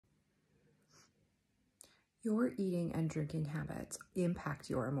Your eating and drinking habits impact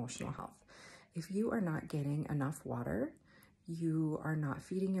your emotional health. If you are not getting enough water, you are not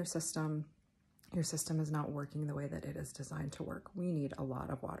feeding your system is not working the way that it is designed to work. We need a lot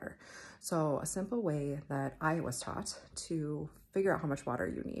of water. So a simple way that I was taught to figure out how much water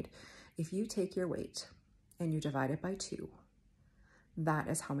you need, if you take your weight and you divide it by 2, that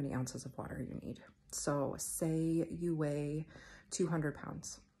is how many ounces of water you need. So say you weigh 200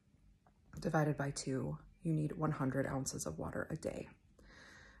 pounds, divided by 2, you need 100 ounces of water a day.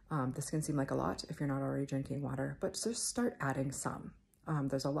 This can seem like a lot if you're not already drinking water, but just start adding some.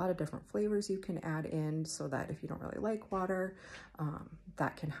 There's a lot of different flavors you can add in so that if you don't really like water,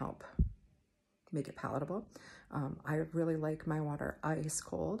 that can help make it palatable. I really like my water ice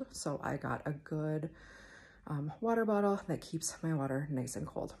cold, so I got a good water bottle that keeps my water nice and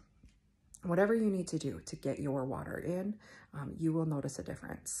cold. Whatever you need to do to get your water in, you will notice a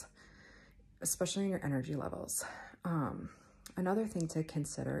difference, especially in your energy levels. Another thing to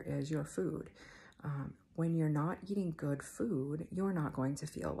consider is your food. When you're not eating good food, you're not going to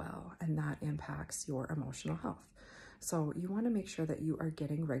feel well, and that impacts your emotional health. So you want to make sure that you are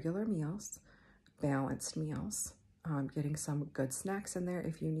getting regular meals, balanced meals, getting some good snacks in there.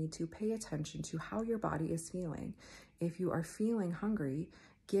 If you need to, pay attention to how your body is feeling. If you are feeling hungry,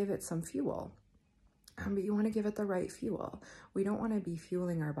 give it some fuel. But you want to give it the right fuel. We don't want to be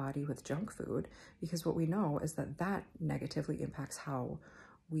fueling our body with junk food, because what we know is that that negatively impacts how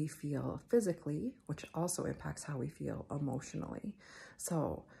we feel physically, which also impacts how we feel emotionally.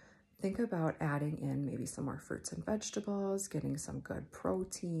 So think about adding in maybe some more fruits and vegetables, getting some good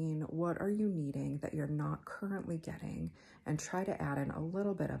protein. What are you needing that you're not currently getting? And try to add in a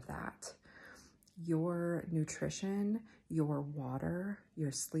little bit of that. Your nutrition, your water,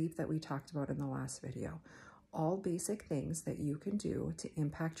 your sleep that we talked about in the last video, all basic things that you can do to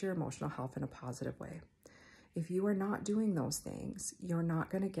impact your emotional health in a positive way. If you are not doing those things, you're not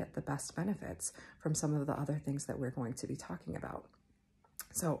going to get the best benefits from some of the other things that we're going to be talking about.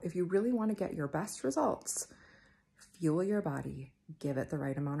 So if you really want to get your best results, fuel your body, give it the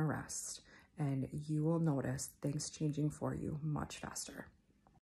right amount of rest, and you will notice things changing for you much faster.